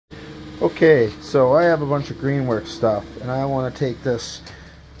Okay, so I have a bunch of Greenworks stuff, and I want to take this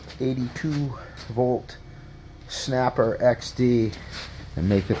 82 volt Snapper XD and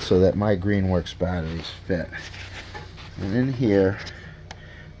make it so that my Greenworks batteries fit. And in here,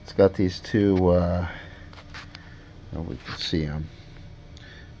 it's got these two, oh, we can see them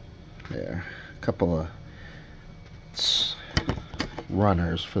there, a couple of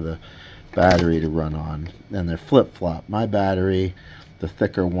runners for the battery to run on, and they're flip-flop. My battery, the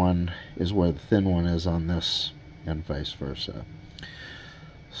thicker one, is where the thin one is on this, and vice versa.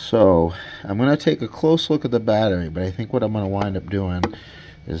 So I'm going to take a close look at the battery, but I think what I'm going to wind up doing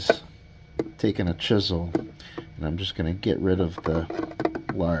is taking a chisel, and I'm just going to get rid of the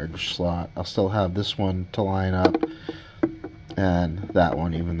large slot. I'll still have this one to line up, and that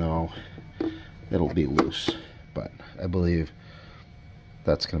one, even though it'll be loose. But I believe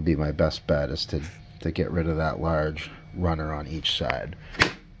that's going to be my best bet, is to get rid of that large runner on each side.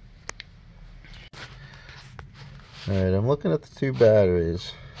 Alright, I'm looking at the two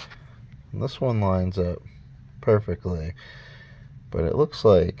batteries, and this one lines up perfectly, but it looks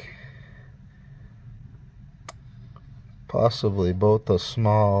like possibly both the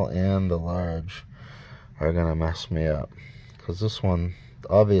small and the large are going to mess me up, because this one,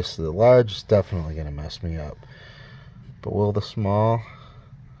 obviously the large is definitely going to mess me up, but will the small?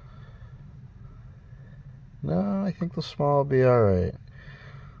 No, I think the small will be alright.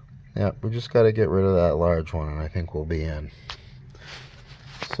 Yep, we just got to get rid of that large one, and I think we'll be in.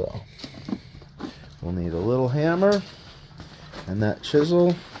 So, we'll need a little hammer and that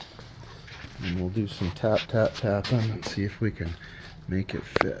chisel, and we'll do some tapping and see if we can make it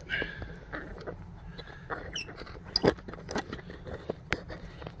fit.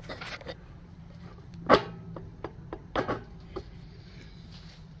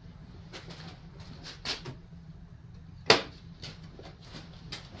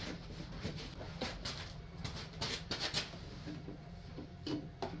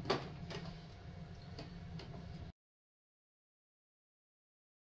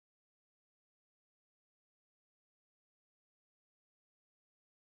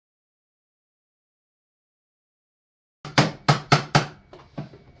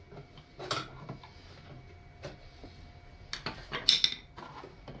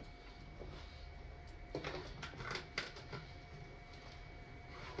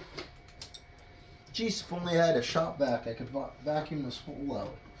 Geez, if only I had a shop vac, I could vacuum this hole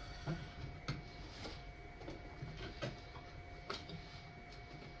out.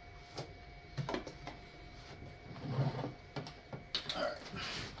 Alright.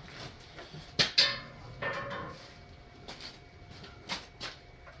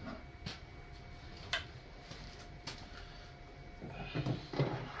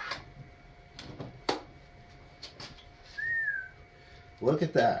 Look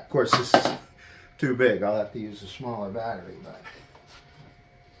at that. Of course, this is too big. I'll have to use a smaller battery, but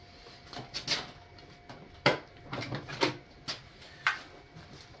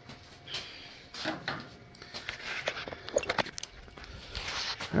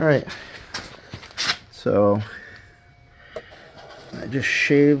all right. So I just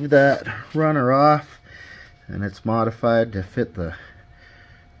shaved that runner off, and it's modified to fit the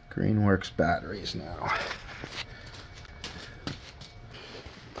Greenworks batteries now.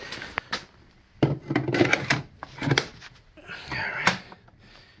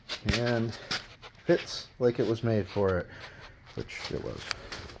 And fits like it was made for it, which it was.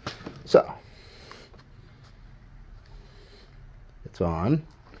 So it's on.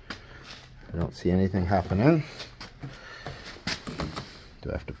 I don't see anything happening. Do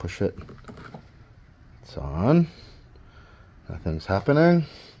I have to push it? It's on. Nothing's happening.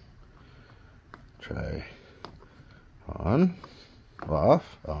 Try on, off,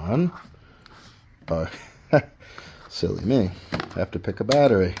 on. Oh, silly me. I have to pick a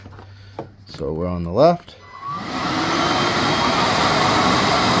battery. So we're on the left.